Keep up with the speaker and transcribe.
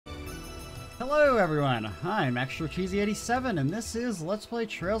Hello everyone, I'm Extra Cheesy87 and this is Let's Play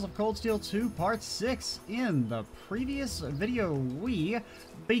Trails of Cold Steel 2 Part 6. In the previous video we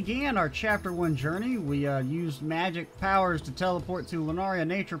began our Chapter 1 journey. We used magic powers to teleport to Lunaria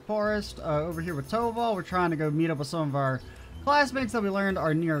Nature Park over here with Toval. We're trying to go meet up with some of our classmates that we learned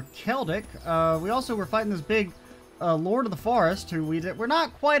are near Celdic. We also were fighting this big Lord of the Forest who we're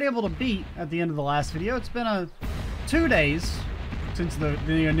not quite able to beat at the end of the last video. It's been 2 days since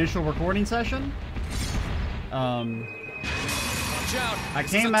the initial recording session. I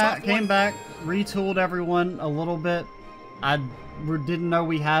came back, retooled everyone a little bit. I didn't know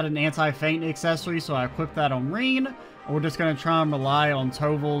we had an anti-faint accessory, so I equipped that on Reen. We're just gonna try and rely on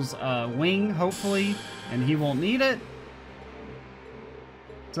Toval's wing, hopefully, and he won't need it.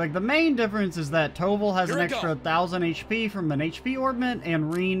 So, like, the main difference is that Toval has an extra 1,000 HP from an HP orbment,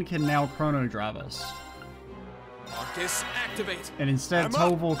 and Reen can now chrono drive us. Marcus, activate. And instead,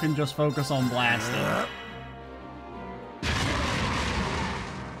 Toval can just focus on blasting.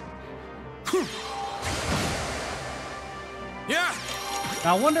 Yeah.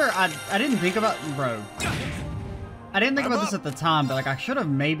 Now, I wonder, I didn't think about, bro. I didn't think about this at the time, but, like, I should have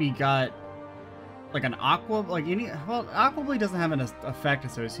maybe got, like, an Aqua, like, well, Aqua Bleed doesn't have an effect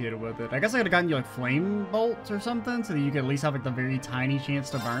associated with it. I guess I could have gotten you, like, Flame Bolts or something, so that you could at least have, like, the very tiny chance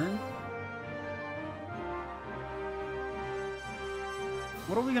to burn.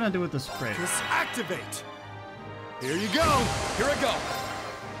 What are we gonna do with this crit? Just activate. Here you go. Here I go.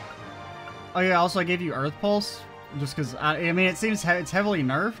 Oh yeah, also I gave you Earth Pulse, just because, I mean, it seems it's heavily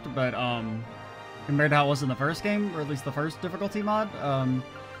nerfed, but, compared to how it was in the first game, or at least the first difficulty mod,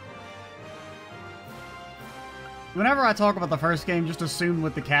 whenever I talk about the first game, just assume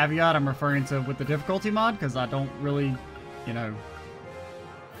with the caveat I'm referring to with the difficulty mod, because I don't really, you know,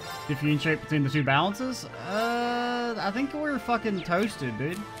 differentiate between the two balances. I think we're fucking toasted,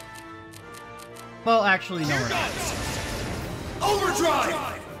 dude. Well, actually, no, we're not.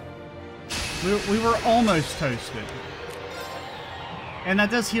 Overdrive! We were almost toasted. And that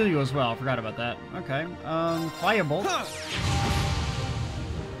does heal you as well. I forgot about that. Okay. Firebolt.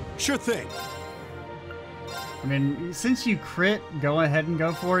 Sure thing. I mean, since you crit, go ahead and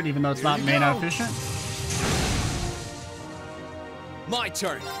go for it, even though it's not mana efficient. My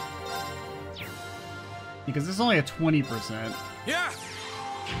turn. Because it's only a 20%. Yeah.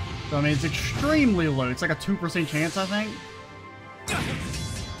 So, I mean, it's extremely low. It's like a 2% chance, I think.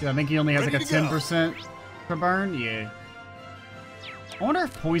 Yeah, I think he only has like a 10% to burn. Yeah. I wonder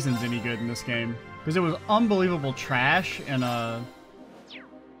if poison's any good in this game. Because it was unbelievable trash, and I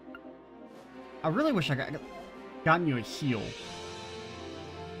really wish I gotten you a heal.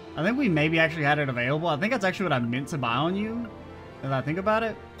 I think we maybe actually had it available. I think that's actually what I meant to buy on you, now that I think about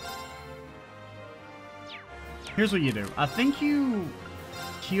it. Here's what you do. I think you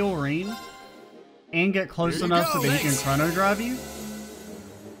heal Reen and get close enough so that he can chrono drive you.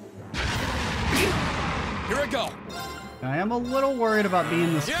 Here I go. I am a little worried about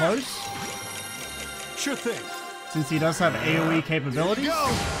being this close. Sure thing. Since he does have AoE capabilities. Here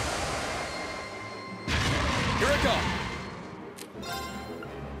I go.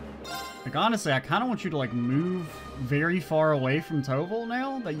 Like, honestly, I kind of want you to, like, move very far away from Toval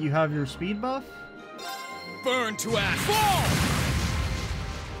now that you have your speed buff. Burn to ash. Fall!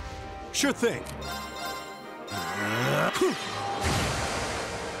 Sure thing.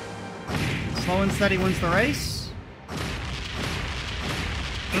 Slow and steady wins the race.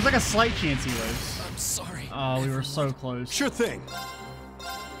 There's like a slight chance he lives. I'm sorry. Oh, we were so close. Sure thing.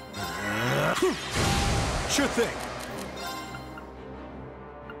 Sure thing.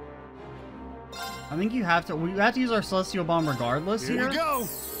 I think you have to. We have to use our Celestial Bomb regardless here. Here we go.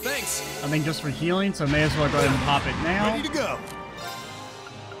 Thanks. I think just for healing, so may as well go ahead and pop it now. Ready to go.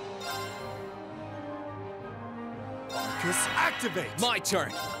 Marcus, activate. My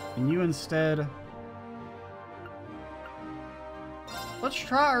turn. And you instead. Let's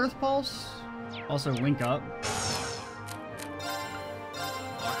try Earth Pulse. Also link up.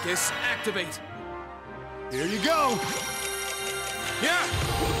 Marcus, activate. Here you go. Yeah.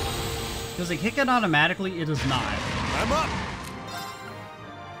 Does it kick it automatically? It does not. I'm up.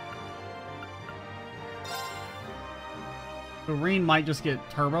 So Reen might just get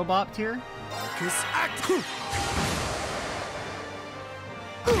turbo bopped here. Marcus, activate.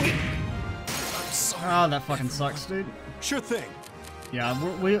 I'm sorry. Oh, that fucking sucks, dude. Sure thing. Yeah,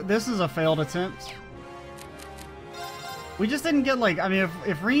 this is a failed attempt. We just didn't get, like, I mean,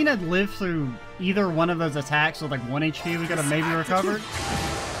 if Reen had lived through either one of those attacks with, like, 1 HP, we could have maybe recovered.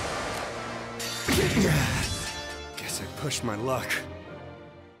 Guess I pushed my luck.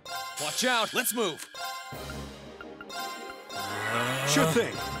 Watch out, let's move. Sure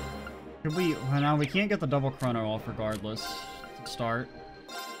thing. Could we? Well, no, we can't get the double chrono off regardless. To start.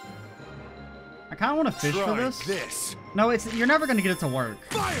 I kind of want to fish for this. No, you're never gonna get it to work.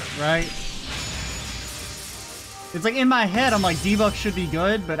 Fire! Right? It's like in my head, I'm like debuff should be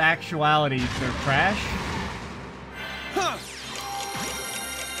good, but actuality, they're trash. Huh.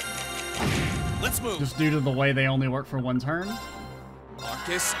 Let's move. Just due to the way they only work for one turn.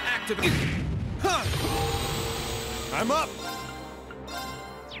 Marcus, activate. Huh. I'm up.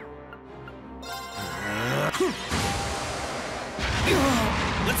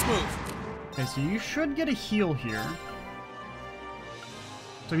 Let's move. Okay, so you should get a heal here.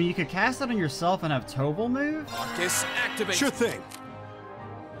 So I mean, you could cast it on yourself and have Toval move. Marcus, activate. Sure thing.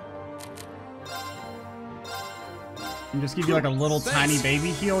 And just give you like a little tiny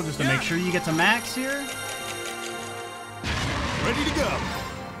baby heal just to make sure you get to max here. Ready to go.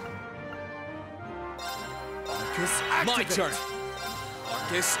 Marcus, activate. My turn.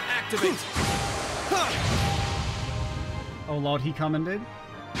 Marcus, activate. Oh lord, he coming, dude.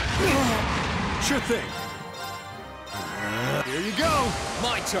 Sure thing. Here you go.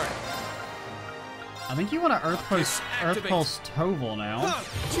 My turn. I think you want to Earth Pulse Toval now.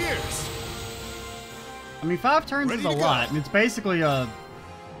 Cheers. I mean, 5 turns is a lot, and it's basically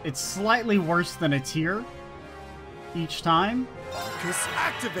it's slightly worse than a tier each time. Marcus,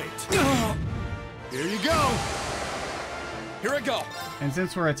 activate. Here you go. Here I go. And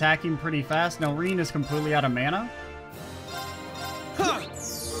since we're attacking pretty fast, now Reen is completely out of mana.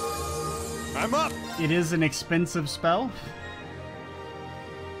 I'm up. It is an expensive spell.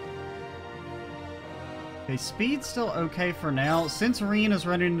 Okay, speed's still okay for now. Since Reen is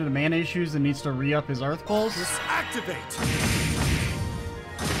running into mana issues and needs to re-up his Earth Pulse, activate.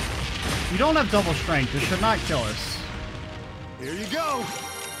 You don't have double strength. This should not kill us. Here you go.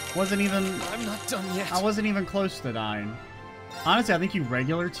 Wasn't even. I'm not done yet. I wasn't even close to dying. Honestly, I think you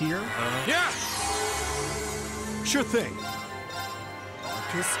regular tier. Yeah. Sure thing.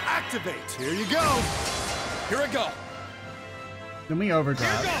 Marcus, activate. Here you go. Here I go. Then we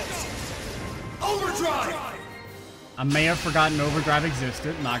overdrive. Here goes. Overdrive. I may have forgotten overdrive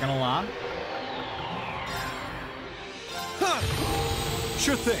existed. Not gonna lie. Huh.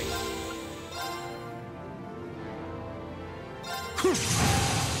 Sure thing.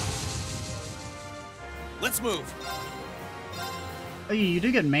 Let's move. Oh, you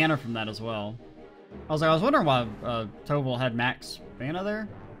do get mana from that as well. I was wondering why Toval had max mana there.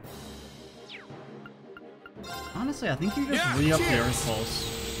 Honestly, I think you just re-up the Earth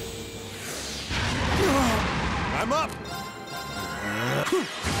Pulse. I'm up.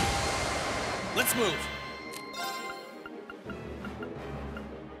 Let's move.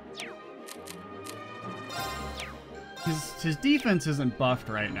 His defense isn't buffed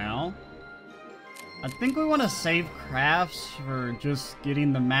right now. I think we want to save crafts for just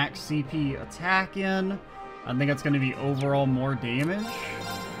getting the max CP attack in. I think it's going to be overall more damage.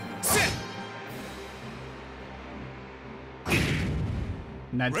 Sit.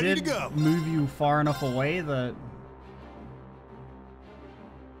 And that did move you far enough away that...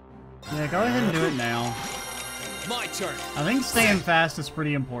 Yeah, go ahead and do it now. My turn. I think staying fast is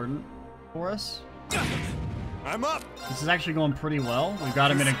pretty important for us. I'm up. This is actually going pretty well. We've got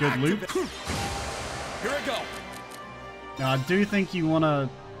him in a good loop. Here I go. Now, I do think you want to...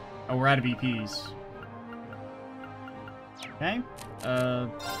 Oh, we're out of EPs. Okay. I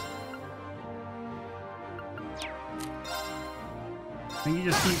think you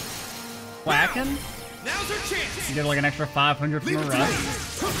just keep whacking. Now's our chance. You get like an extra 500 from a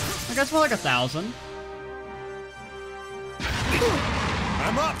rest. I guess more like 1,000.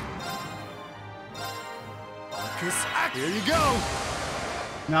 I'm up. Marcus, here you go.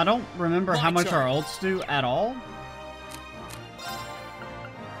 Now, I don't remember how much our ults do at all.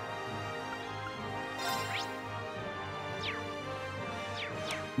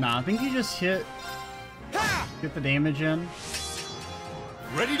 Nah, I think you just get the damage in.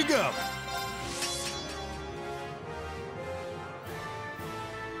 Ready to go.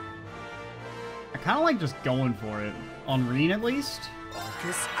 I kind of like just going for it. On Reen, at least.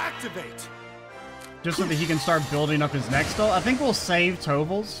 Marcus, activate. Just so that he can start building up his next ult. I think we'll save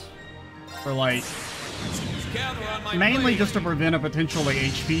Toval's for, like, mainly just to prevent a potential, like,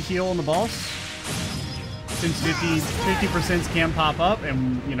 HP heal on the boss. Since 50% can pop up,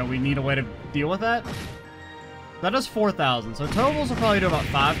 and, you know, we need a way to deal with that. That is 4,000, so Toval's will probably do about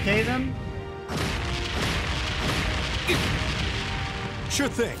 5k then. Sure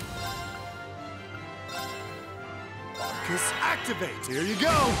thing. Marcus, activate. Here you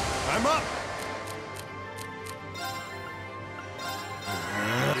go. I'm up.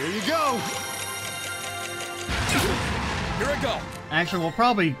 Here you go. Here I go. Actually, we'll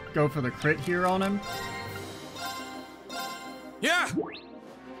probably go for the crit here on him. Yeah.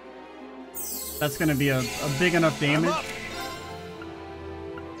 That's going to be a big enough damage.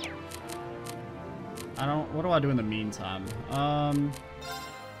 What do I do in the meantime?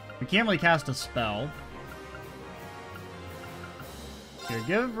 We can't really cast a spell. Here,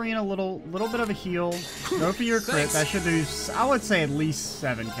 give Reen a little bit of a heal. Go for your crit. That should do, I would say, at least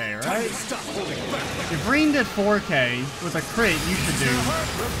 7k, right? If Reen did 4k with a crit, you should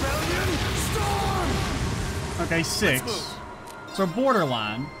do... Okay, 6. So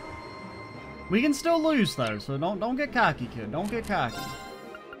borderline. We can still lose, though, so don't get cocky, kid. Don't get cocky.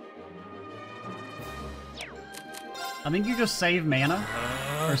 I think you just save mana.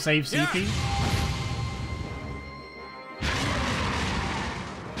 Or save CP.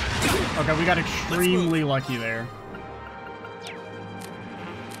 Okay, we got extremely lucky there.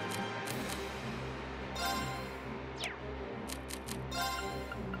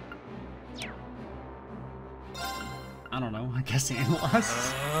 I don't know. I guess he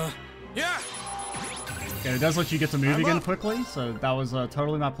lost. Yeah. Okay, it does let you get to move again quickly, so that was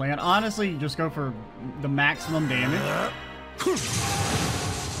totally my plan. Honestly, you just go for the maximum damage.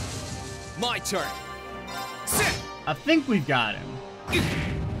 My turn. Sit. I think we've got him.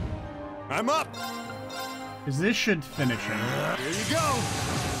 I'm up. Because this should finish him. Here you go.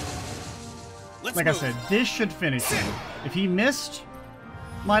 Like I said, this should finish him. If he missed,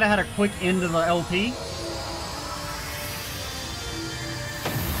 might have had a quick end to the LP.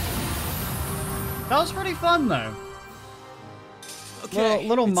 That was pretty fun, though. Okay,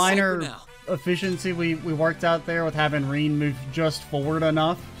 little minor efficiency we worked out there with having Reen move just forward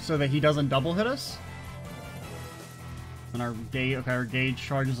enough so that he doesn't double hit us. And our gauge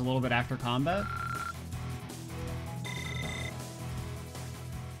charges a little bit after combat.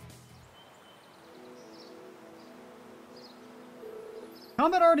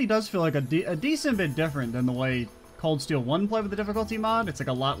 Combat already does feel like a decent bit different than the way Cold Steel 1 played with the difficulty mod. It's like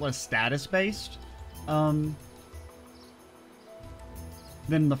a lot less status-based. Than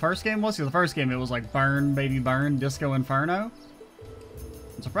the first game was. Because the first game it was like burn, baby burn, Disco Inferno.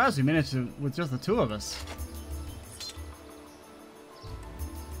 I'm surprised we managed to with just the two of us.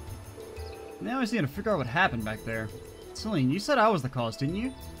 Now I just need to figure out what happened back there. Celine, you said I was the cause, didn't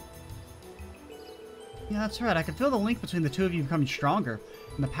you? Yeah, that's right. I could feel the link between the two of you becoming stronger.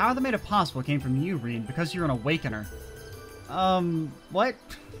 And the power that made it possible came from you, Reen, because you're an awakener. What?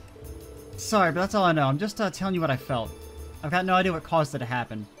 Sorry, but that's all I know. I'm just telling you what I felt. I've got no idea what caused it to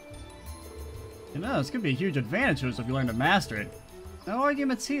happen. You know, this could be a huge advantage to us if you learn to master it. No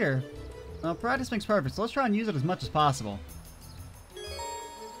arguments here. Practice makes perfect, so let's try and use it as much as possible.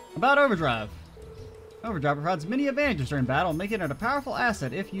 About Overdrive. Overdrive provides many advantages during battle, making it a powerful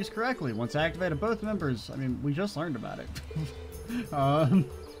asset if used correctly. Once activated, both members... I mean, we just learned about it.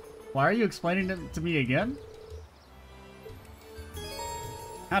 Why are you explaining it to me again?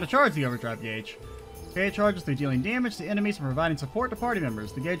 How to charge the Overdrive gauge. Gauge charges through dealing damage to enemies and providing support to party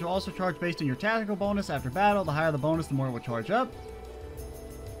members. The gauge will also charge based on your tactical bonus after battle. The higher the bonus, the more it will charge up.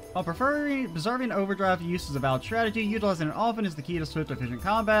 While preserving Overdrive use is a valid strategy, utilizing it often is the key to swift, efficient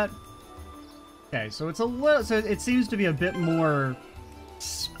combat. Okay, so it's a little... So it seems to be a bit more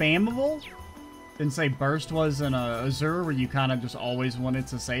spammable than, say, Burst was in Azure, where you kind of just always wanted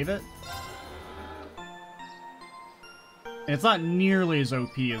to save it. And it's not nearly as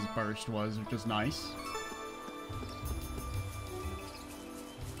OP as Burst was, which is nice.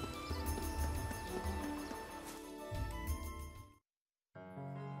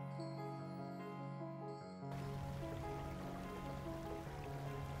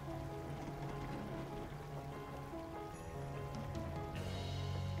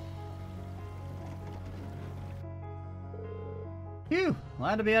 Phew,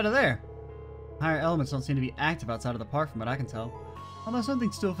 glad to be out of there. Higher elements don't seem to be active outside of the park from what I can tell. Although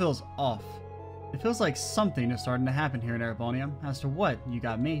something still feels off. It feels like something is starting to happen here in Erebonium. As to what, you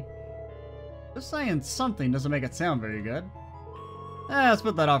got me. Just saying something doesn't make it sound very good. Let's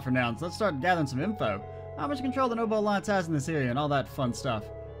put that off for now. So let's start gathering some info. How much control the Noble Alliance has in this area and all that fun stuff.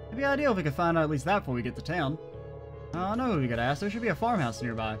 It'd be ideal if we could find out at least that before we get to town. I know who we could ask. There should be a farmhouse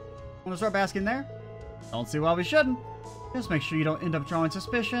nearby. Want to start basking there? Don't see why we shouldn't. Just make sure you don't end up drawing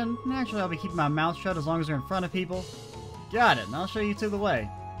suspicion. Naturally, I'll be keeping my mouth shut as long as we're in front of people. Got it, and I'll show you to the way.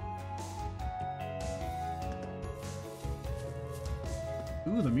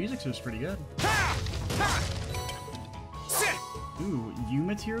 Ooh, the music's just pretty good. Ooh, U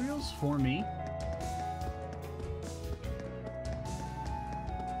materials for me.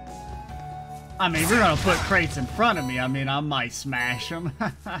 I mean, we're gonna put crates in front of me. I mean, I might smash them.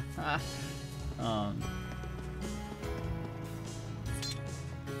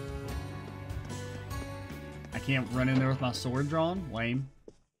 can't run in there with my sword drawn? Lame.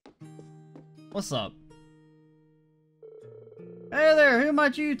 What's up? Hey there, who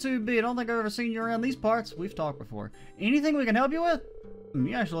might you two be? I don't think I've ever seen you around these parts. We've talked before. Anything we can help you with?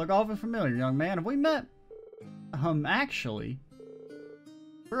 You actually look awfully familiar, young man. Have we met? Actually.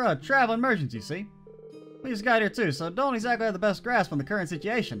 We're a traveling merchant, you see. We just got here too, so don't exactly have the best grasp on the current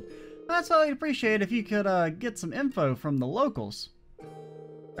situation. That's why I'd appreciate if you could get some info from the locals.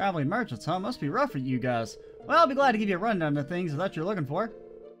 Traveling merchants, huh? Must be rough for you guys. Well, I'll be glad to give you a rundown of things that you're looking for.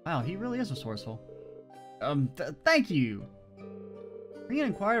 Wow, he really is resourceful. Thank you. Reen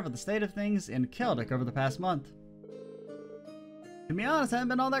inquired about the state of things in Celdic over the past month. To be honest, I haven't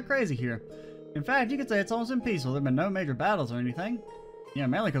been all that crazy here. In fact, you could say it's almost been peaceful. There have been no major battles or anything. Yeah,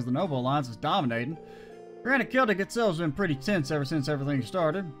 mainly because the Noble Alliance is dominating. Granted, Celdic itself has been pretty tense ever since everything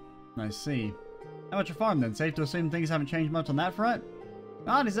started. I see. How about your farm then? Safe to assume things haven't changed much on that front?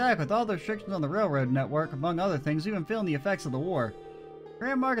 Not exactly. With all the restrictions on the railroad network, among other things, we've been feeling the effects of the war.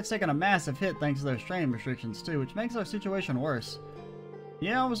 Grand Market's taken a massive hit thanks to those trade restrictions too, which makes our situation worse.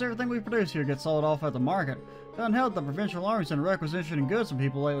 Yeah, almost everything we produce here gets sold off at the market. Doesn't help the provincial army's been requisitioning goods from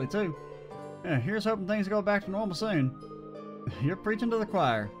people lately too. Yeah, here's hoping things go back to normal soon. You're preaching to the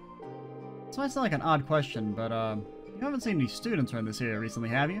choir. This might sound like an odd question, but you haven't seen any students around this area recently,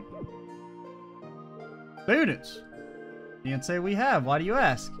 have you? Students? You can't say we have. Why do you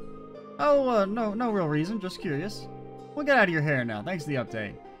ask? Oh, no real reason. Just curious. We'll get out of your hair now. Thanks for the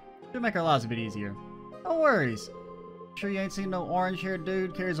update. Should make our lives a bit easier. No worries. Sure you ain't seen no orange-haired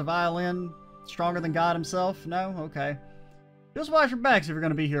dude carries a violin, stronger than God himself? No? Okay. Just watch your backs if you're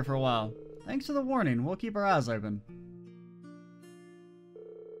going to be here for a while. Thanks for the warning. We'll keep our eyes open.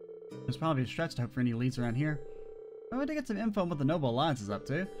 There's probably a stretch to hope for any leads around here. I want to get some info on what the Noble Alliance is up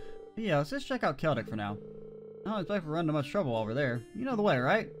to. But yeah, let's just check out Celdic for now. I don't expect we're running into much trouble over there. You know the way,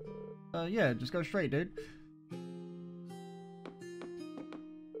 right? Yeah, just go straight, dude.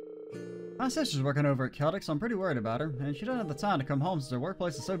 My sister's working over at Celdic, so I'm pretty worried about her, and she doesn't have the time to come home since her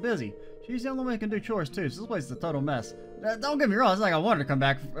workplace is so busy. She's the only one who can do chores too, so this place is a total mess. Don't get me wrong, it's like I want her to come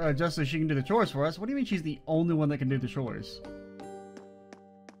back just so she can do the chores for us. What do you mean she's the only one that can do the chores?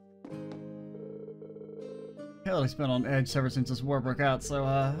 Celdic's been on edge ever since this war broke out, so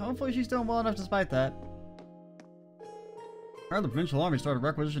hopefully she's doing well enough despite that. I heard the provincial army started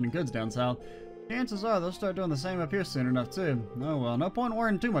requisitioning goods down south. Chances are they'll start doing the same up here soon enough too. Oh well, no point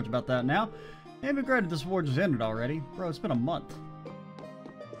worrying too much about that now. It'd be great if this war just ended already. Bro, it's been a month.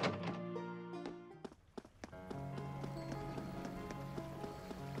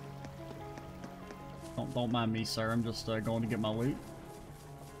 Don't mind me, sir. I'm just going to get my loot.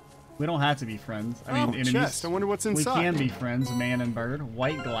 We don't have to be friends. I mean, enemies. Chest. I wonder what's inside. We can be friends, man and bird.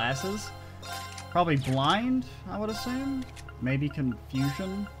 White glasses. Probably blind, I would assume. Maybe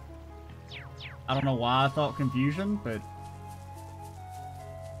confusion. I don't know why I thought confusion, but...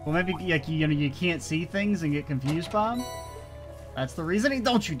 Well, maybe, like, you can't see things and get confused by them? That's the reasoning?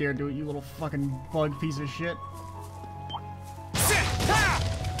 Don't you dare do it, you little fucking bug piece of shit.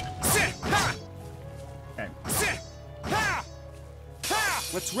 Okay.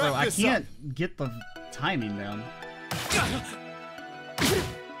 Let's wrap I this can't up. get the timing down.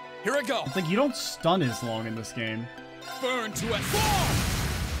 Here I go. It's like you don't stun as long in this game. Burn to a fall.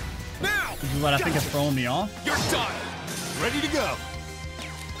 Now. This is what I think is throwing me off. You're done. Ready to go.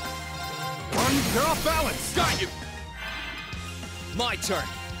 One, you're off balance. Got you. My turn.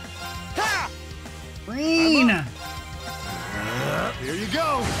 Ha! Green. Here you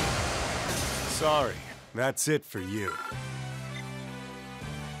go. Sorry, that's it for you.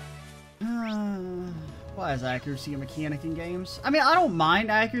 Why is accuracy a mechanic in games? I mean, I don't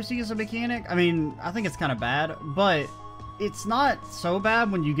mind accuracy as a mechanic. I mean, I think it's kind of bad, but it's not so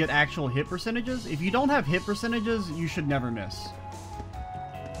bad when you get actual hit percentages. If you don't have hit percentages, you should never miss.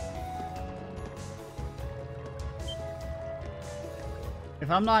 If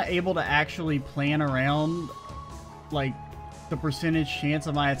I'm not able to actually plan around, like, the percentage chance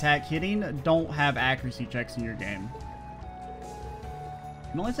of my attack hitting, don't have accuracy checks in your game.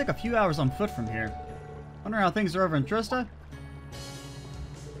 It only take a few hours on foot from here. Wonder how things are over in Trista?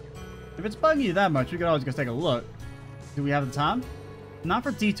 If it's bugging you that much, we could always go take a look. Do we have the time? Not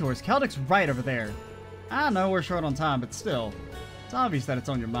for detours. Celdic's right over there. I know we're short on time, but still. It's obvious that it's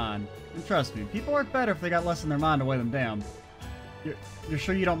on your mind. And trust me, people work better if they got less in their mind to weigh them down. You're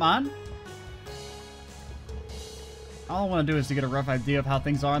sure you don't mind? All I want to do is to get a rough idea of how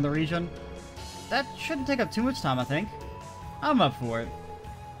things are in the region. That shouldn't take up too much time, I think. I'm up for it.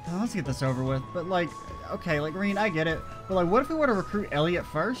 Let's get this over with. But, like, okay, like, Reen, I get it. But, like, what if we were to recruit Elliot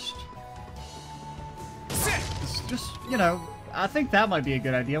first? Just, you know, I think that might be a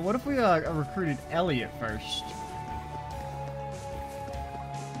good idea. What if we recruited Elliot first?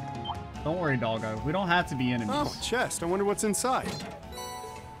 Don't worry, doggo. We don't have to be enemies. Oh, chest. I wonder what's inside.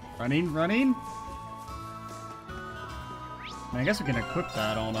 Running, running. I guess we can equip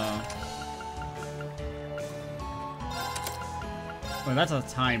that on, Oh, that's a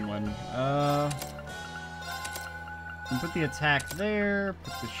time one. Put the attack there.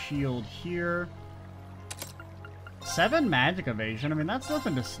 Put the shield here. 7 magic evasion. I mean, that's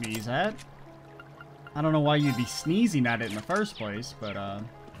nothing to sneeze at. I don't know why you'd be sneezing at it in the first place, but,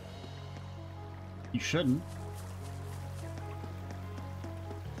 you shouldn't.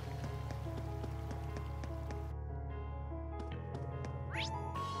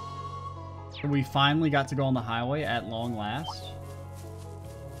 So we finally got to go on the highway at long last.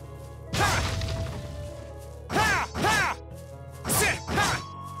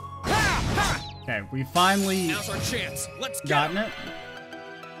 Okay, we finally Now's our chance. Let's gotten it.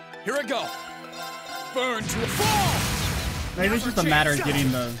 Here I go. Burn to a fall. Maybe it's just a matter of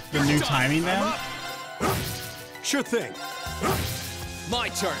getting the new timing down. Sure thing. My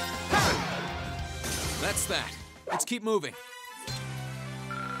turn. That's that. Let's keep moving.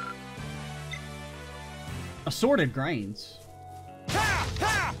 Assorted grains.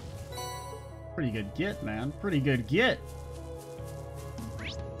 Pretty good get, man. Pretty good get.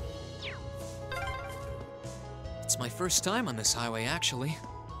 It's my first time on this highway, actually.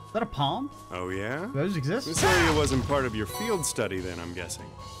 Is that a palm? Oh, yeah? Do those exist? This area wasn't part of your field study then, I'm guessing.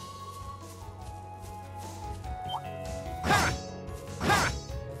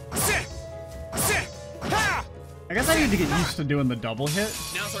 I guess I need to get used to doing the double hit.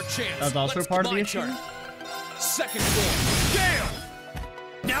 Now's our chance. That's also Let's part of the my issue. turn. Second form. Gale!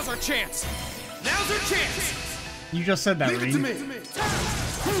 Now's our chance. Now's our chance. You just said that, Leave it to Reed. me.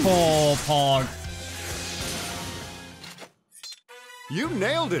 Oh, Pog. You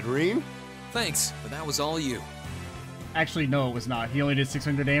nailed it, Reem. Thanks, but that was all you. Actually, no, it was not. He only did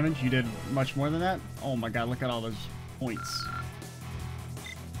 600 damage. You did much more than that. Oh my god, look at all those points.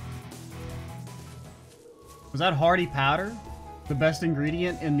 Was that hardy powder the best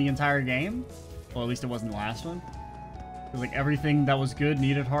ingredient in the entire game? Well, at least it wasn't the last one. Because, like, everything that was good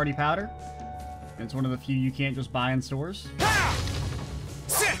needed hardy powder. And it's one of the few you can't just buy in stores.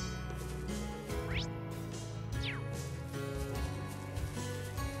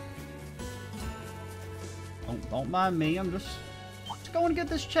 Don't mind me, I'm just going to get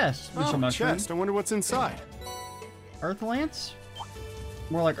this chest. Mr. Oh, Mushroom. chest. I wonder what's inside. Earth Lance?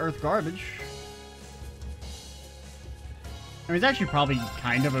 More like Earth Garbage. I mean, it's actually probably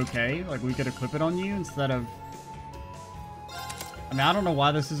kind of okay. Like, we could equip it on you instead of... I mean, I don't know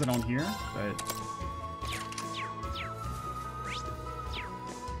why this isn't on here, but...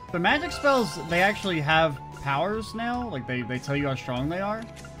 The magic spells, they actually have powers now. Like, they tell you how strong they are.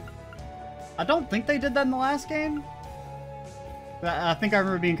 I don't think they did that in the last game. I think I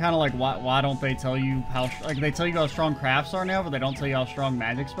remember being kind of like, why don't they tell you how... Like, they tell you how strong crafts are now, but they don't tell you how strong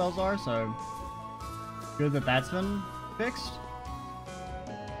magic spells are, so... Good that that's been fixed.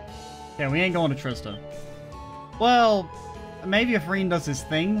 Yeah, we ain't going to Trista. Well, maybe if Reen does his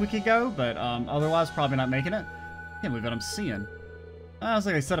thing, we could go, but otherwise probably not making it. Can't believe what I'm seeing. Oh, it's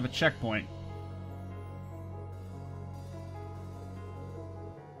like they set up a checkpoint.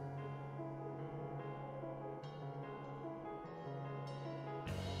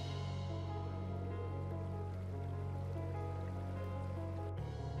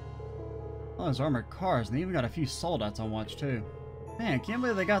 Oh, those armored cars, and they even got a few soldats on watch, too. Man, can't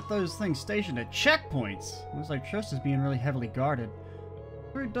believe they got those things stationed at checkpoints. Looks like Trista's being really heavily guarded.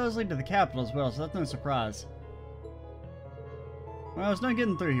 The route does lead to the capital as well, so that's no surprise. Well, there's no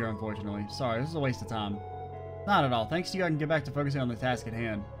getting through here, unfortunately. Sorry, this is a waste of time. Not at all. Thanks to you, I can get back to focusing on the task at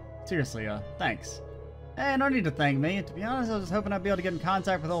hand. Seriously, thanks. Hey, no need to thank me. To be honest, I was hoping I'd be able to get in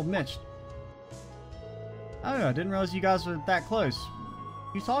contact with old Mitch. Oh, I didn't realize you guys were that close.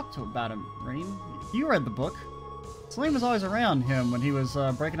 You talked about him, Reen. You read the book. Salim was always around him when he was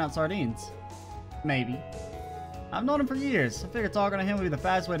breaking out sardines. Maybe. I've known him for years. I figured talking to him would be the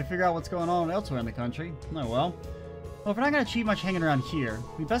fastest way to figure out what's going on elsewhere in the country. Oh well. Well, if we're not going to achieve much hanging around here,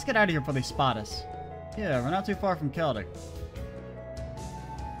 we best get out of here before they spot us. Yeah, we're not too far from Celdic.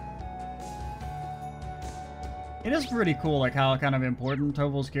 It is pretty cool, like, how kind of important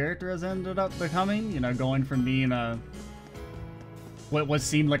Toval's character has ended up becoming. You know, going from being a... what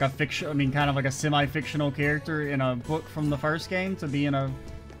seemed like a fiction... I mean, kind of like a semi-fictional character in a book from the first game to being a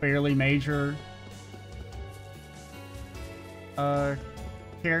fairly major...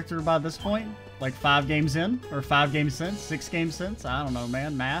 character by this point. Like 5 games in, or 5 games since, 6 games since. I don't know,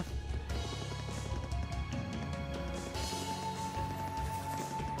 man. Math.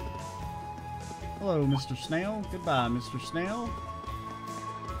 Hello, Mr. Snail. Goodbye, Mr. Snail.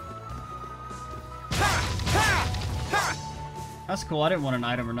 That's cool. I didn't want an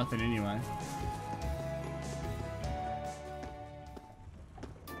item or nothing anyway.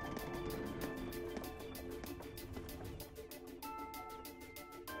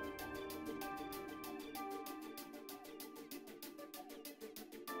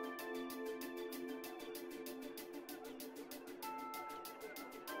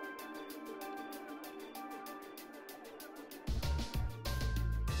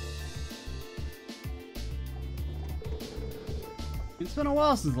 It's been a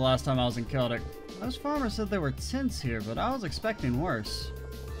while since the last time I was in Celdic. Those farmers said there were tents here, but I was expecting worse.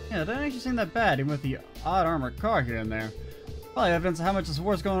 Yeah, it didn't actually seem that bad, even with the odd armored car here and there. Probably evidence of how much this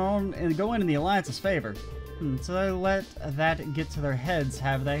war's going on and going in the Alliance's favor. So they let that get to their heads,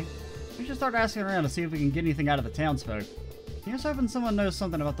 have they? We should start asking around to see if we can get anything out of the townsfolk. Here's hoping someone knows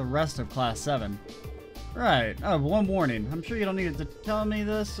something about the rest of Class 7. Right. Oh, one warning. I'm sure you don't need to tell me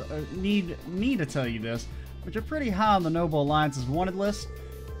this, or need me to tell you this, but you're pretty high on the Noble Alliance's wanted list.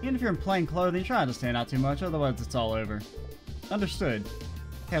 Even if you're in plain clothing, try not to stand out too much, otherwise it's all over. Understood.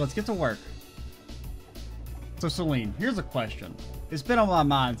 Okay, let's get to work. So Celine, here's a question. It's been on my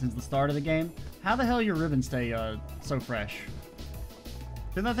mind since the start of the game. How the hell your ribbons stay so fresh?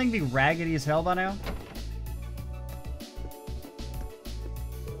 Shouldn't that thing be raggedy as hell by now?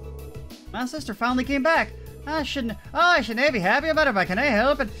 My sister finally came back. I shouldn't be happy about it, but can I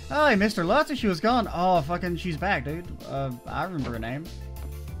help it? Oh, I missed her lots and she was gone. Oh, fucking, she's back, dude. I remember her name.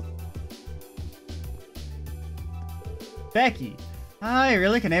 Becky. I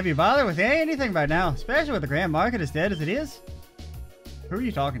really can't be bothered with anything right now, especially with the Grand Market as dead as it is. Who are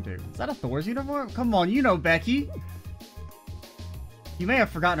you talking to? Is that a Thor's uniform? Come on, you know Becky. You may have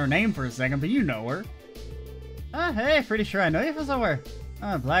forgotten her name for a second, but you know her. Hey, pretty sure I know you from somewhere.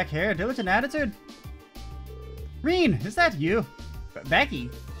 Black hair, diligent attitude. Reen, is that you? Becky?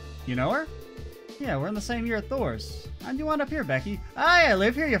 You know her? Yeah, we're in the same year at Thor's. How'd you wind up here, Becky? I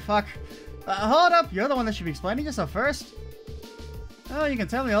live here, you fuck. Hold up, you're the one that should be explaining yourself first. Oh, you can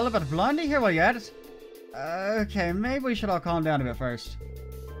tell me all about Blondie here while you're at it. Okay, maybe we should all calm down a bit first.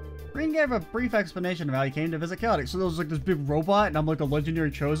 Reen gave a brief explanation of how he came to visit Celdic. So there was like this big robot, and I'm like a legendary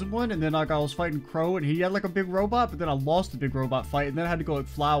chosen one, and then like I was fighting Crow, and he had like a big robot, but then I lost the big robot fight, and then I had to go like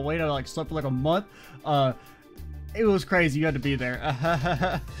fly away, and I like slept for like a month. It was crazy. You had to be there.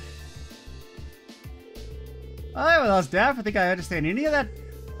 Alright, well, that's daft. I think I understand any of that.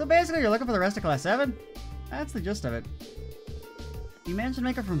 So basically, you're looking for the rest of Class 7? That's the gist of it. You managed to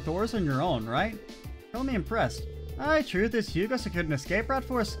make it from Thor's on your own, right? Totally me impressed. Truth is, Hugo secured an escape route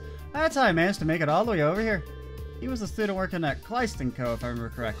for us. That's how I managed to make it all the way over here. He was a student working at Kleist & Co., if I remember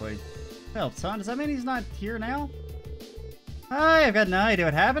correctly. Helps, huh? Does that mean he's not here now? I've got no idea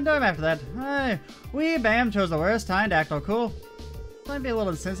what happened to him after that. We Bam chose the worst time to act all cool. It might be a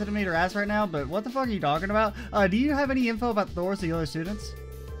little insensitive of me to ask right now, but what the fuck are you talking about? Do you have any info about Thor's or the other students?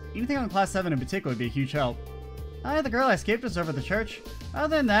 Anything on Class 7 in particular would be a huge help. The girl I escaped is over at the church.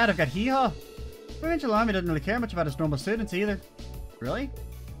 Other than that, I've got Hee-Haw. Provincial Army doesn't really care much about his normal students either. Really?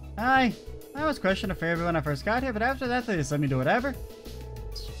 I was questioning a fair bit when I first got here, but after that they just let me do whatever.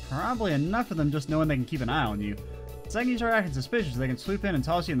 It's probably enough for them just knowing they can keep an eye on you. The second you start acting suspicious, they can swoop in and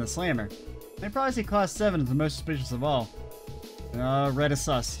toss you in the slammer. They probably see Class 7 as the most suspicious of all. Red is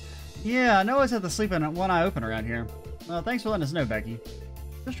sus. Yeah, I know I always have to sleep in one eye open around here. Thanks for letting us know, Becky.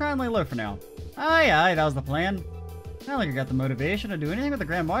 Just try and lay low for now. Aye, that was the plan. I don't think I got the motivation to do anything with the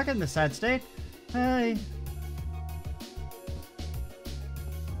Grand Market in this sad state. Hey.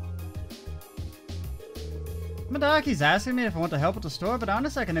 Madaki's asking me if I want to help with the store, but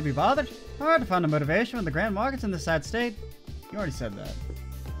honestly I can never be bothered. Hard to find the motivation when the Grand Market's in this sad state. You already said that.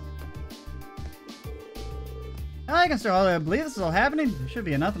 I can still hardly believe this is all happening. It should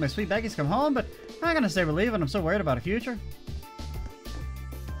be enough that my sweet Becky's come home, but I'm not gonna stay relieved when I'm so worried about her future.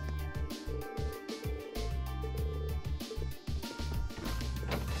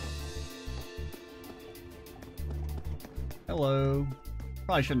 Hello.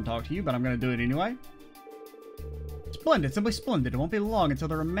 Probably shouldn't talk to you, but I'm gonna do it anyway. Splendid, simply splendid. It won't be long until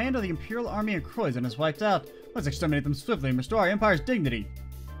the remainder of the Imperial Army in Croydon is wiped out. Let's exterminate them swiftly and restore our Empire's dignity.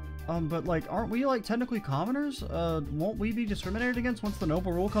 But like, aren't we like technically commoners? Won't we be discriminated against once the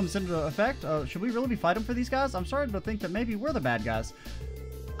noble rule comes into effect? Should we really be fighting for these guys? I'm starting to think that maybe we're the bad guys.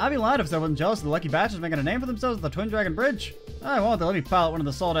 I'd be lying if I wasn't jealous of the lucky bastards making a name for themselves at the Twin Dragon Bridge. I won't. They'll let me pilot one of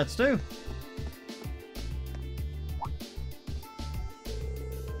the Soldettes too.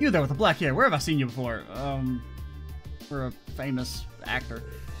 You there with the black hair, where have I seen you before? We're a famous actor.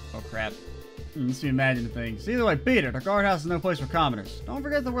 Oh crap. Let's imagine things. Either way, beat it. Our guardhouse is no place for commoners. Don't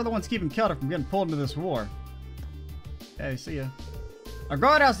forget that we're the ones keeping Celdic from getting pulled into this war. Okay, see ya. Our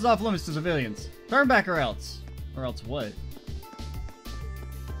guardhouse is off limits to civilians. Turn back or else. Or else what?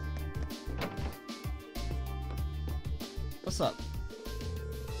 What's up?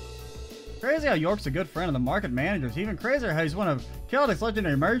 Crazy how York's a good friend of the market managers. Even crazier how he's one of Celdic's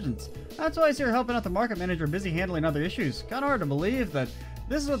legendary merchants. That's why he's here helping out the market manager busy handling other issues. Kinda hard to believe that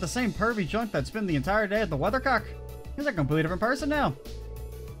this is with the same pervy junk that spent the entire day at the Weathercock. He's a completely different person now.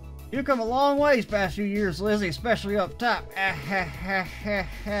 You've come a long ways past few years, Lizzie, especially up top.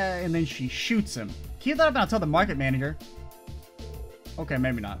 And then she shoots him. Keep that up and I'll tell the market manager. Okay,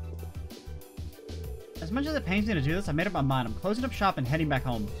 maybe not. As much as it pains me to do this, I made up my mind. I'm closing up shop and heading back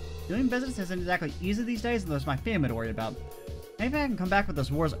home. Doing business isn't exactly easy these days, and there's my family to worry about. Maybe I can come back with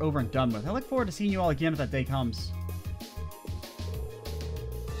this war's over and done with. I look forward to seeing you all again if that day comes.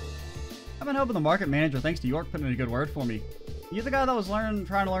 I've been hoping the market manager, thanks to York, put in a good word for me. You the guy that was trying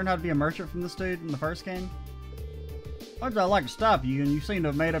to learn how to be a merchant from this dude in the first game? I'd like to stop you, and you seem to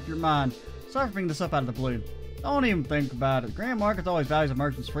have made up your mind. Sorry for bringing this up out of the blue. Don't even think about it. Grand Markets always values a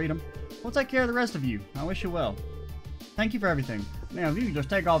merchant's freedom. We'll take care of the rest of you. I wish you well. Thank you for everything. Now, if you can just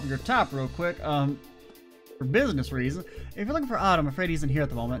take off your top real quick, for business reasons. If you're looking for Otto, I'm afraid he isn't here at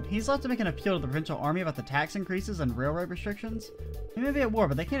the moment. He's left to make an appeal to the provincial army about the tax increases and railroad restrictions. He may be at war,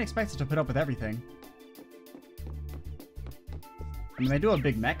 but they can't expect us to put up with everything. I mean, they do have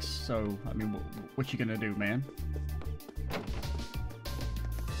big mechs, so, I mean, what you gonna do, man?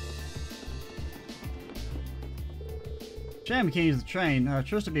 Shame we can't use the train. It's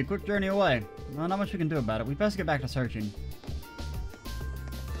supposed to be a quick journey away. Well, not much we can do about it. We best get back to searching.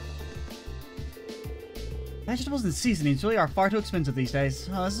 Vegetables and seasonings really are far too expensive these days.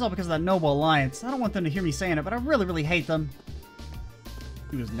 Oh, this is all because of that noble alliance. I don't want them to hear me saying it, but I really, really hate them.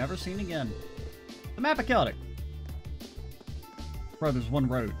 He was never seen again. The map of Celdic. Bro, there's one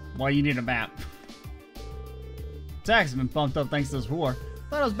road. Why you need a map? Taxes have been bumped up thanks to this war.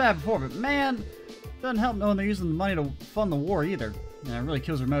 Thought it was bad before, but man, doesn't help knowing they're using the money to fund the war either. Yeah, it really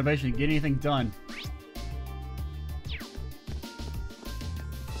kills their motivation to get anything done.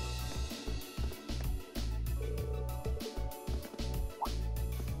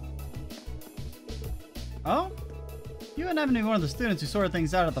 Oh? You wouldn't happen to be one of the students who sorted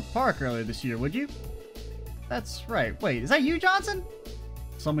things out at the park earlier this year, would you? That's right. Wait, is that you, Johnson?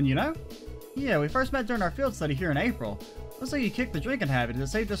 Someone you know? Yeah, we first met during our field study here in April. Looks like you kicked the drinking habit. Is it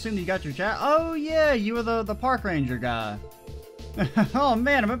safe to assume that you got your chat? Oh yeah, you were the park ranger guy. Oh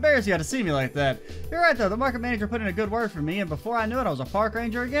man, I'm embarrassed you had to see me like that. You're right though, the market manager put in a good word for me, and before I knew it, I was a park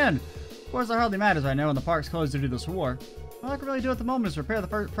ranger again. Of course, that hardly matters right now when the park's closed due to this war. All I can really do at the moment is repair the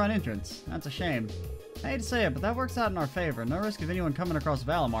front entrance. That's a shame. I hate to say it, but that works out in our favor. No risk of anyone coming across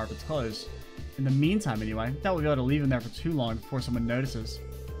Valimar if it's closed. In the meantime, anyway, I doubt we'll be able to leave him there for too long before someone notices.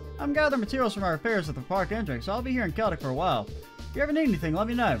 I'm gathering materials for my repairs at the park entrance, so I'll be here in Celdic for a while. If you ever need anything, let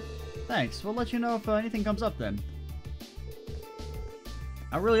me know. Thanks. We'll let you know if anything comes up then.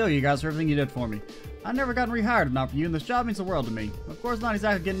 I really owe you guys for everything you did for me. I've never gotten rehired enough for you, and this job means the world to me. Of course, not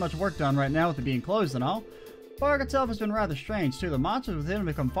exactly getting much work done right now with it being closed and all. The park itself has been rather strange, too. The monsters within have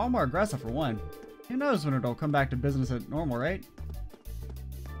become far more aggressive, for one. Who knows when it'll come back to business at normal rate?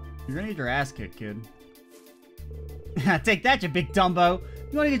 You're gonna get your ass kicked, kid. Take that, you big Dumbo!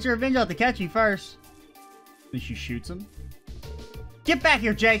 You wanna get your revenge out to catch you first. Then she shoots him. Get back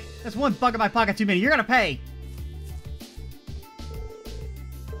here, Jake! That's one bug in my pocket too many. You're gonna pay!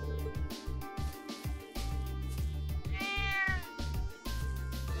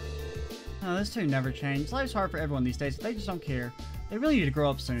 Oh, this two never change. Life's hard for everyone these days. They just don't care. They really need to grow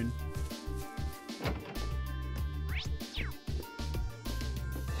up soon.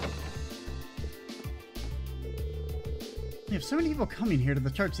 We have so many people coming here to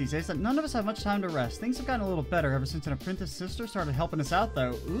the church these days that none of us have much time to rest. Things have gotten a little better ever since an apprentice sister started helping us out,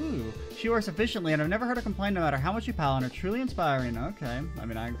 though. Ooh, she works efficiently, and I've never heard her complain no matter how much you pile on her. Truly inspiring. Okay, I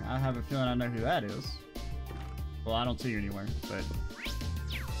mean, I have a feeling I know who that is. Well, I don't see her anywhere, but...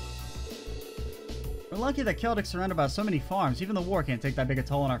 We're lucky that Celdic's surrounded by so many farms. Even the war can't take that big a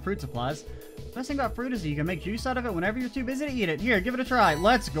toll on our fruit supplies. The best thing about fruit is that you can make juice out of it whenever you're too busy to eat it. Here, give it a try.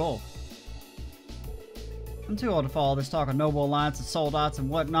 Let's go. I'm too old to follow this talk of noble alliance and soldats and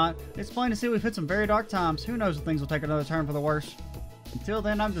whatnot. It's plain to see we've hit some very dark times. Who knows if things will take another turn for the worse. Until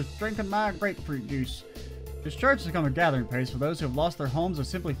then, I'm just drinking my grapefruit juice. This church has become a gathering place for those who have lost their homes or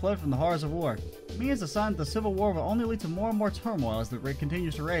simply fled from the horrors of war. It means a sign that the Civil War will only lead to more and more turmoil as the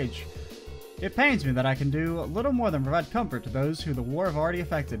continues to rage. It pains me that I can do little more than provide comfort to those who the war have already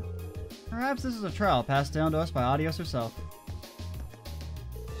affected. Perhaps this is a trial passed down to us by Adios herself.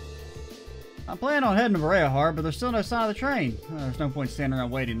 I'm planning on heading to Berea Harbor, but there's still no sign of the train. There's no point standing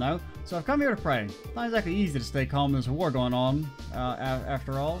around waiting, though. So I've come here to pray. It's not exactly easy to stay calm. There's a war going on.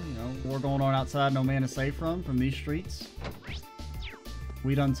 After all, you know, war going on outside no man is safe from these streets.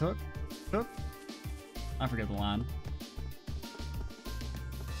 We done took? I forget the line.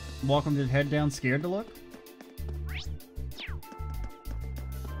 Welcome to head down scared to look?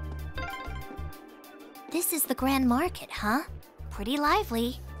 This is the Grand Market, huh? Pretty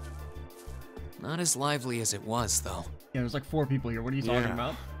lively. Not as lively as it was, though. Yeah, there's like 4 people here. What are you talking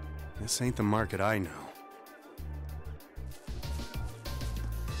about? This ain't the market I know.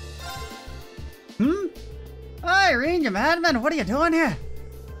 Hi, Irene, you madman! What are you doing here?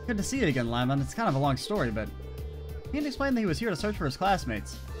 Good to see you again, Lyman. It's kind of a long story, but he didn't explain that he was here to search for his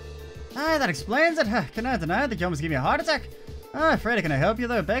classmates. Ah, that explains it. Can I deny that you almost gave me a heart attack? Oh, Freddy, can I help you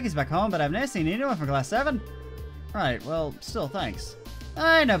though? Becky's back home, but I've never seen anyone from class 7. Right, well, still, thanks.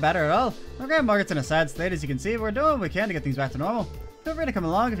 I know better at all. Our Grand Market's in a sad state, as you can see, but we're doing what we can to get things back to normal. Feel free to come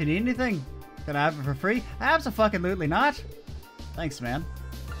along if you need anything. Can I have it for free? Abso-fucking-lutely not. Thanks, man.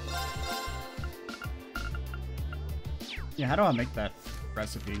 Yeah, how do I make that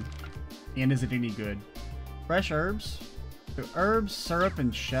recipe? And is it any good? Fresh herbs? So herbs, syrup,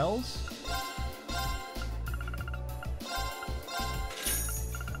 and shells?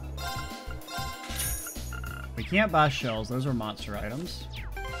 We can't buy shells. Those are monster items.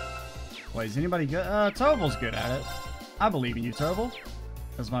 Wait, is anybody good? Toval's good at it. I believe in you, Toval.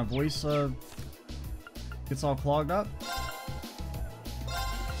 As my voice, gets all clogged up.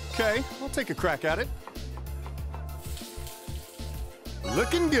 Okay, I'll take a crack at it.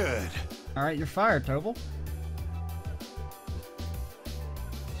 Looking good. Alright, you're fired, Toval.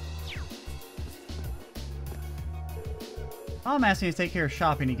 I'm asking you to take care of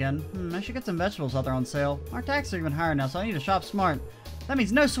shopping again. I should get some vegetables out there on sale. Our taxes are even higher now, so I need to shop smart. That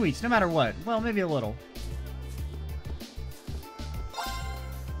means no sweets, no matter what. Well, maybe a little.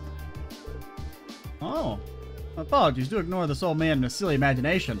 Oh. Apologies, do ignore this old man and his silly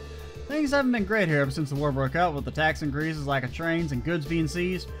imagination. Things haven't been great here ever since the war broke out, with the tax increases, lack of trains, and goods being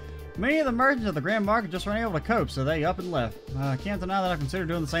seized. Many of the merchants at the Grand Market just weren't able to cope, so they up and left. I can't deny that I consider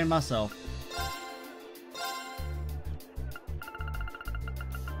doing the same myself.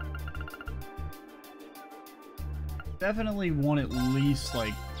 Definitely want at least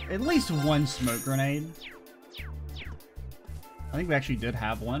one smoke grenade. I think we actually did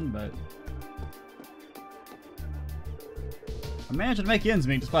have one, but I managed to make ends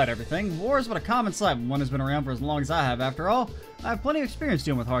meet despite everything. War is but a common sight when one has been around for as long as I have. After all, I have plenty of experience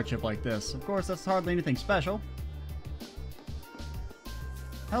dealing with hardship like this. Of course, that's hardly anything special.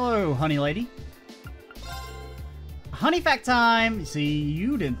 Hello, honey lady. Honey fact time! See,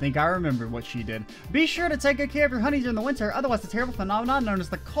 you didn't think I remembered what she did. Be sure to take good care of your honey during the winter, otherwise the terrible phenomenon known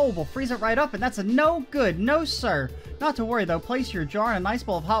as the cold will freeze it right up, and that's a no good, no sir. Not to worry though, place your jar in a nice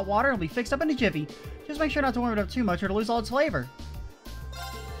bowl of hot water and it'll be fixed up in a jiffy. Just make sure not to warm it up too much or to lose all its flavor.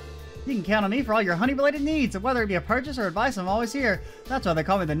 You can count on me for all your honey-related needs, and whether it be a purchase or advice, I'm always here. That's why they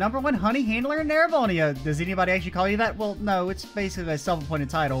call me the #1 honey handler in Narabonia. Does anybody actually call you that? Well, no, it's basically a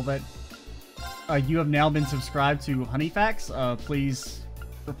self-appointed title, but you have now been subscribed to Honey Facts. Please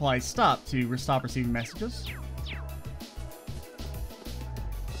reply stop to stop receiving messages.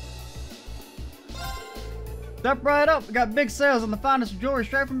 Step right up. We got big sales on the finest jewelry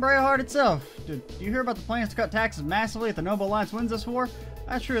straight from Braveheart itself. Did you hear about the plans to cut taxes massively if the Noble Alliance wins this war?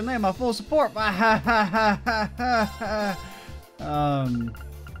 That's true, and they have my full support. I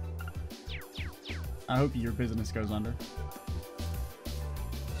hope your business goes under.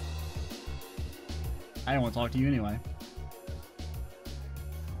 I don't want to talk to you anyway.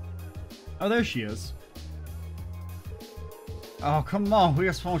 Oh, there she is. Oh, come on. We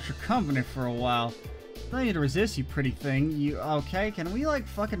just want your company for a while. I need to resist, you pretty thing. You okay? Can we, like,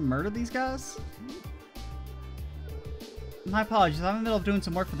 fucking murder these guys? My apologies. I'm in the middle of doing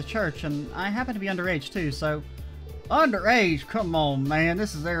some work for the church, and I happen to be underage, too, so... Underage? Come on, man.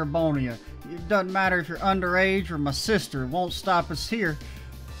 This is Arabonia. It doesn't matter if you're underage or my sister. It won't stop us here.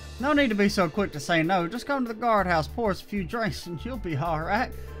 No need to be so quick to say no. Just come to the guardhouse, pour us a few drinks, and you'll be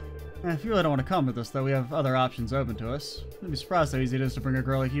alright. If you really don't want to come with us, though, we have other options open to us. You'd be surprised how easy it is to bring a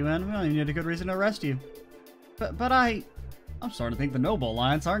girl like you in. We don't even need a good reason to arrest you. But I'm starting to think the Noble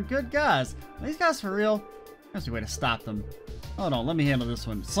Alliance aren't good guys. Are these guys for real? There's a way to stop them. Hold on, let me handle this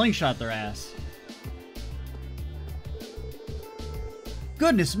one. Slingshot their ass.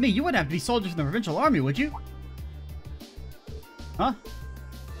 Goodness me, you wouldn't have to be soldiers from the provincial army, would you? Huh?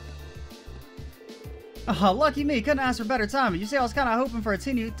 Oh, lucky me. Couldn't ask for better timing. You see, I was kind of hoping for a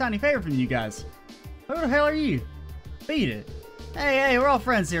tiny favor from you guys. Who the hell are you? Beat it. Hey, we're all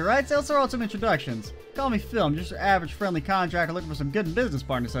friends here, right? So let's throw out some introductions. Call me Phil. I'm just your average friendly contractor looking for some good business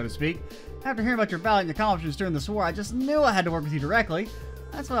partners, so to speak. After hearing about your valiant accomplishments during this war, I just knew I had to work with you directly.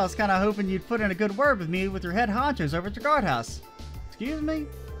 That's why I was kind of hoping you'd put in a good word with me with your head honchos over at your guardhouse. Excuse me?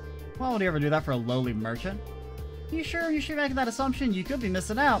 Why would he ever do that for a lowly merchant? You sure you should make that assumption? You could be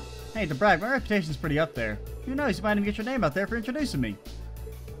missing out. Hey, to brag, my reputation's pretty up there. Who knows, you might even get your name out there for introducing me.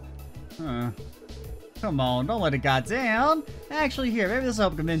 Come on, don't let it go down. Actually, here, maybe this will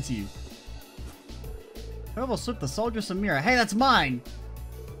help convince you. Whoever slipped the soldier some mirror. Hey, that's mine!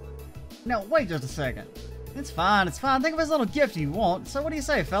 No, wait just a second. It's fine, it's fine. Think of his little gift you want. So what do you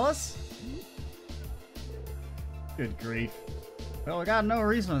say, fellas? Good grief. Well, we got no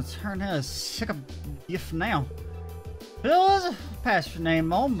reason to turn his sick of gift now. Fellas, pass your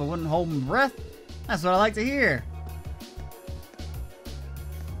name on, but wouldn't hold my breath. That's what I like to hear.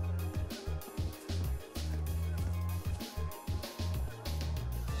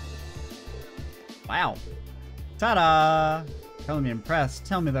 Wow. Ta-da! Telling me impressed.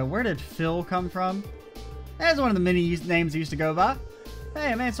 Tell me though, where did Phil come from? That's one of the many names he used to go by.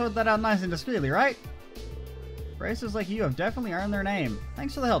 Hey, man, sort that out nice and discreetly, right? Racers like you have definitely earned their name.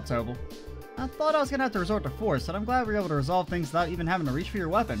 Thanks for the help, Tobel. I thought I was gonna have to resort to force, but I'm glad we were able to resolve things without even having to reach for your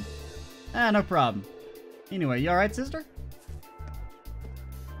weapon. No problem. Anyway, you alright, sister?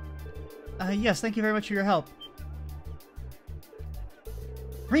 Yes, thank you very much for your help.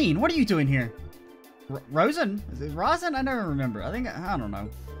 Green, what are you doing here? Rosen? Is it Rosen? I never remember. I don't know.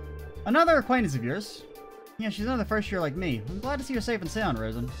 Another acquaintance of yours. Yeah, she's another first year like me. I'm glad to see you're safe and sound,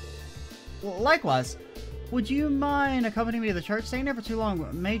 Rosen. Well, likewise. Would you mind accompanying me to the church? Staying there for too long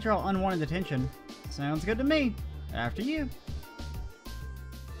may draw unwanted attention. Sounds good to me. After you.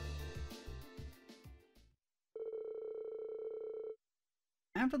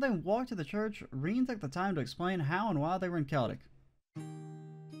 After they walked to the church, Reen took the time to explain how and why they were in Celdic.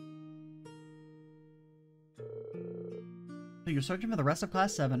 So you're searching for the rest of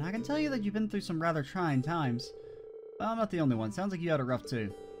Class 7. I can tell you that you've been through some rather trying times. Well, I'm not the only one. Sounds like you had it rough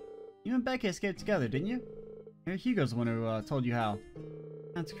too. You and Becky escaped together, didn't you? Hugo's the one who told you how.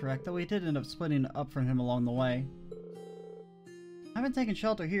 That's correct, though we did end up splitting up from him along the way. I've been taking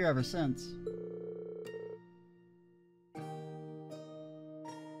shelter here ever since.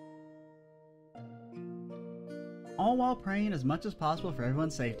 All while praying as much as possible for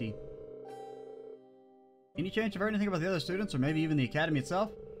everyone's safety. Any chance you've heard anything about the other students, or maybe even the academy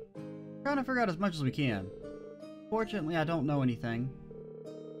itself? We're trying to figure out as much as we can. Fortunately, I don't know anything.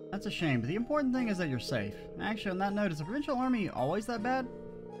 That's a shame, but the important thing is that you're safe. Actually, on that note, is the provincial army always that bad?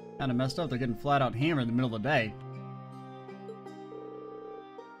 Kinda messed up, they're getting flat out hammered in the middle of the day.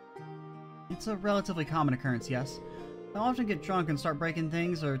 It's a relatively common occurrence, yes. They'll often get drunk and start breaking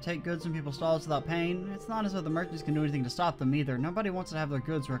things, or take goods from people's stalls without paying. It's not as though the merchants can do anything to stop them either. Nobody wants to have their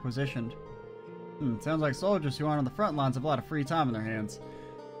goods requisitioned. Sounds like soldiers who aren't on the front lines have a lot of free time in their hands.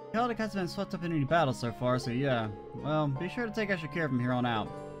 Celdic hasn't been swept up in any battles so far, so yeah. Well, be sure to take extra care from here on out.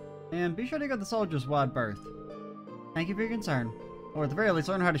 And be sure to give the soldiers wide berth. Thank you for your concern. Or at the very least,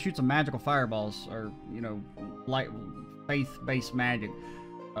 learn how to shoot some magical fireballs. Or, you know, light faith-based magic.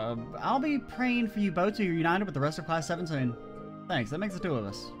 I'll be praying for you both to be united with the rest of Class 7 soon. Thanks, that makes the two of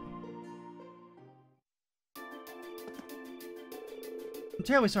us. I'm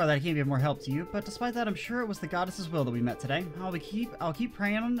terribly sorry that I can't be of more help to you, but despite that, I'm sure it was the goddess's will that we met today. I'll keep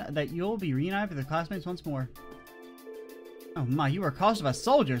praying that you'll be reunited with your classmates once more. Oh my, you were accosted by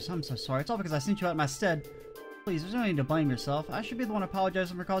soldiers. I'm so sorry. It's all because I sent you out in my stead. Please, there's no need to blame yourself. I should be the one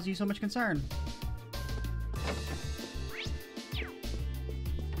apologizing for causing you so much concern.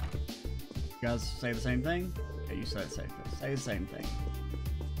 You guys say the same thing? Yeah, you say the same thing.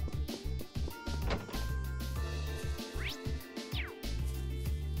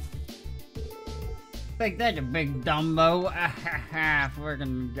 Take that, you big dumbo.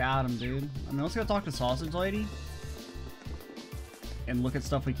 Freaking got him, dude. I mean, let's go talk to Sausage Lady. And look at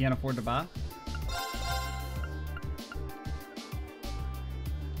stuff we can't afford to buy.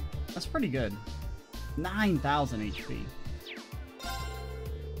 That's pretty good. 9,000 HP.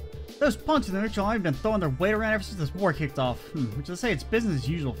 Those punks in the ritual army have been throwing their weight around ever since this war kicked off. Which is to say it's business as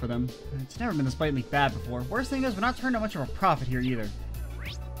usual for them. It's never been this blatantly bad before. Worst thing is, we're not turning out much of a profit here either.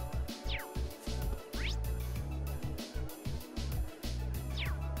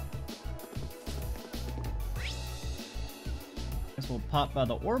 Guess we'll pop by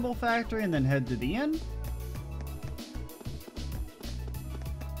the Orbital Factory and then head to the inn.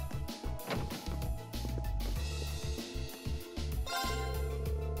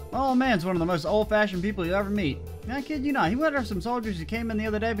 Oh man's one of the most old-fashioned people you'll ever meet. I kid you not, he went after some soldiers who came in the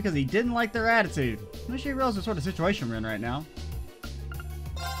other day because he didn't like their attitude. I wish you realize the sort of situation we're in right now.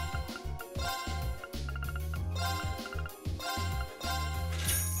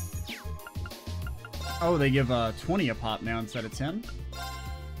 Oh, they give 20 a pop now instead of 10.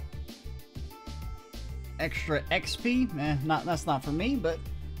 Extra XP? That's not for me, but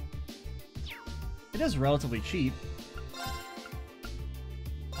it is relatively cheap.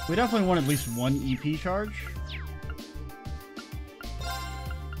 We definitely want at least one EP charge.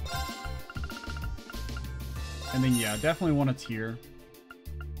 And then, yeah, definitely want a tier.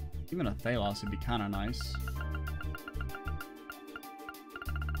 Even a Thalos would be kind of nice.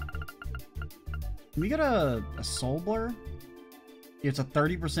 Can we get a Soul Blur? It's a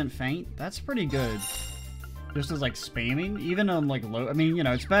 30% feint. That's pretty good. Just as, like, spamming. Even on, like, low... I mean, you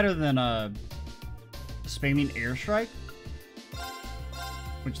know, it's better than, spamming Airstrike.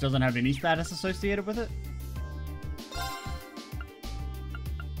 Which doesn't have any status associated with it.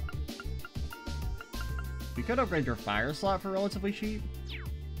 We could upgrade your fire slot for relatively cheap.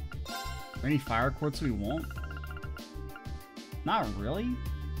 Are there any fire quartz we want? Not really.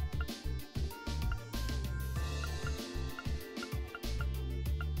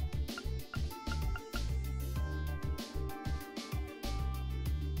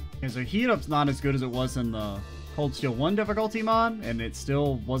 Okay, so heat up's not as good as it was in the Cold Steel 1 difficulty mod, and it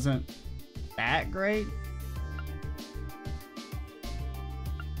still wasn't that great.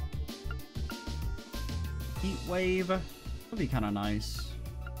 Heat wave would be kind of nice.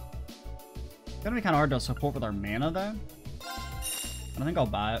 It's gonna be kind of hard to support with our mana though. I think I'll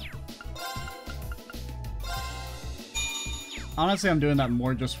buy it. Honestly, I'm doing that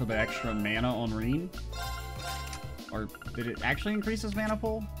more just for the extra mana on Reen. Or did it actually increase his mana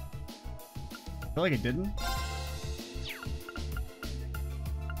pool? I feel like it didn't.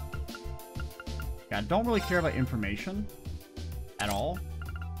 Yeah, I don't really care about information at all.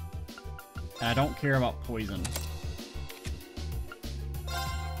 And I don't care about poison.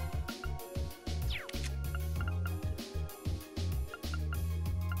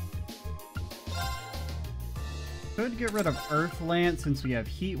 Could get rid of Earth Lance since we have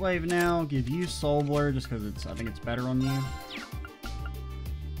Heat Wave now. Give you Soul Blur just because I think it's better on you.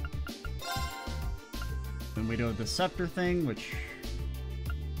 Then we do a Deceptor thing, which...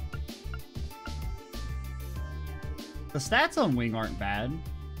 The stats on Wing aren't bad.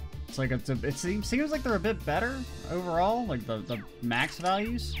 It's like it seems like they're a bit better overall, like the max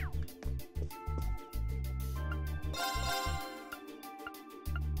values.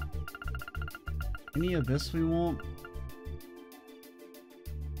 Any of this we want?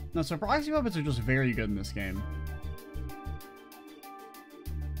 No, so proxy weapons are just very good in this game.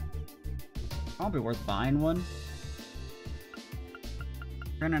 Probably worth buying one.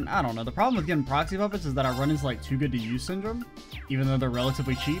 And I don't know. The problem with getting proxy puppets is that I run into like too good to use syndrome, even though they're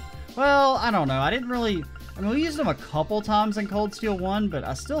relatively cheap. Well, I don't know. I didn't really... I mean, we used them a couple times in Cold Steel 1, but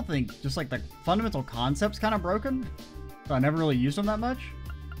I still think just like the fundamental concept's kind of broken. So I never really used them that much.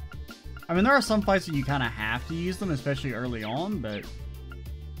 I mean, there are some fights that you kind of have to use them, especially early on, but...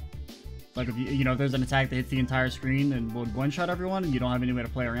 Like if you know, if there's an attack that hits the entire screen and will one-shot everyone and you don't have any way to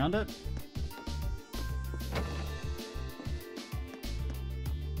play around it.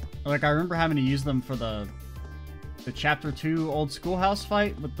 Like, I remember having to use them for the Chapter 2 Old Schoolhouse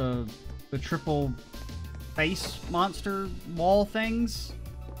fight with the triple face monster wall things.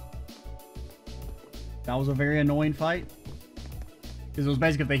 That was a very annoying fight. Because it was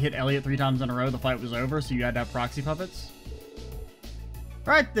basically if they hit Elliot 3 times in a row, the fight was over, so you had to have proxy puppets.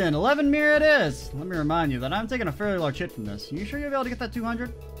 Right then, 11 mirror it is! Let me remind you that I'm taking a fairly large hit from this. You sure you'll be able to get that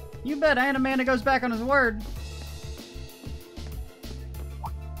 200? You bet, I ain't a man that goes back on his word.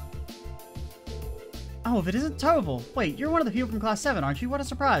 Oh, if it isn't Toval. Wait, you're one of the people from Class 7, aren't you? What a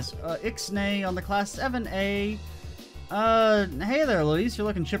surprise. Ixnay on the Class 7A. Hey there, Luis. You're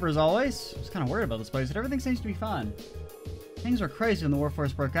looking chipper as always. I was kind of worried about this place, but everything seems to be fine. Things were crazy when the war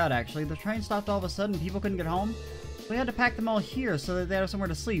force broke out, actually. The train stopped all of a sudden, people couldn't get home. We had to pack them all here so that they had somewhere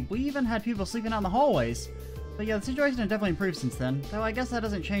to sleep. We even had people sleeping out in the hallways. But yeah, the situation has definitely improved since then. Though I guess that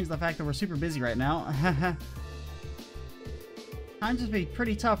doesn't change the fact that we're super busy right now. Times just be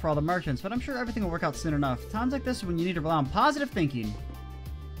pretty tough for all the merchants, but I'm sure everything will work out soon enough. Times like this is when you need to rely on positive thinking.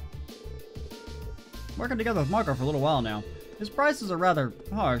 Working together with Marco for a little while now. His prices are rather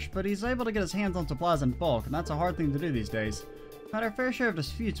harsh, but he's able to get his hands on supplies in bulk, and that's a hard thing to do these days. We've had our fair share of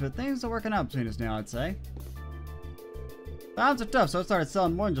disputes, but things are working out between us now, I'd say. Times are tough, so I started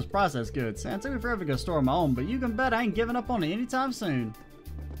selling more than just processed goods. And it took me forever to go store my own, but you can bet I ain't giving up on it anytime soon.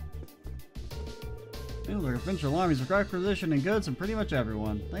 Seems like provincial armies requisitioning goods from pretty much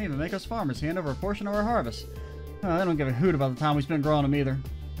everyone. They even make us farmers hand over a portion of our harvest. Oh, they don't give a hoot about the time we spend growing them either.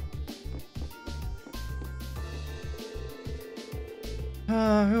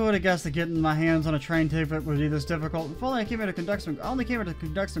 Who would have guessed that getting my hands on a train ticket would be this difficult? If only I only came here to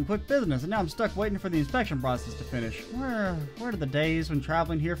conduct some quick business, and now I'm stuck waiting for the inspection process to finish. Where did the days when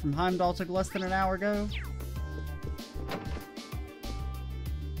traveling here from Heimdall took less than an hour go?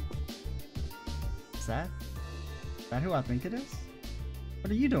 Is that who I think it is? What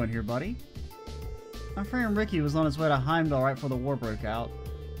are you doing here, buddy? My friend Ricky was on his way to Heimdall right before the war broke out.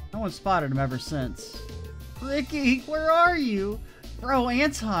 No one spotted him ever since. Ricky, where are you? Bro,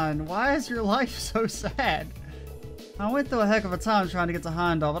 Anton, why is your life so sad? I went through a heck of a time trying to get to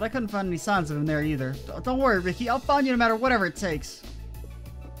Heimdall, but I couldn't find any signs of him there either. Don't worry, Ricky, I'll find you no matter whatever it takes.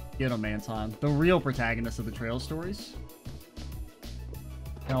 Get him, Anton. The real protagonist of the trail stories.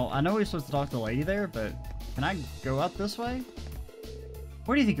 Now, I know we're supposed to talk to the lady there, but can I go up this way?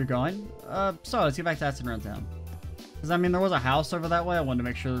 Where do you think you're going? So let's get back to asking around town. Because, I mean, there was a house over that way. I wanted to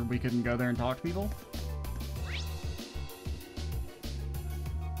make sure we couldn't go there and talk to people.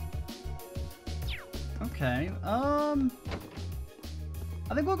 Okay, I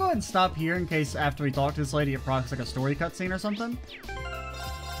think we'll go ahead and stop here in case after we talk to this lady it procs like a story cutscene or something.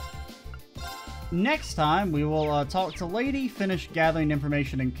 Next time, we will talk to Lady, finish gathering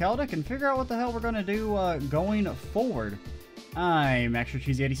information in Celdic, and figure out what the hell we're going to do going forward. I'm Extra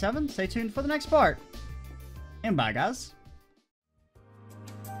Cheesy 87. Stay tuned for the next part. And bye, guys.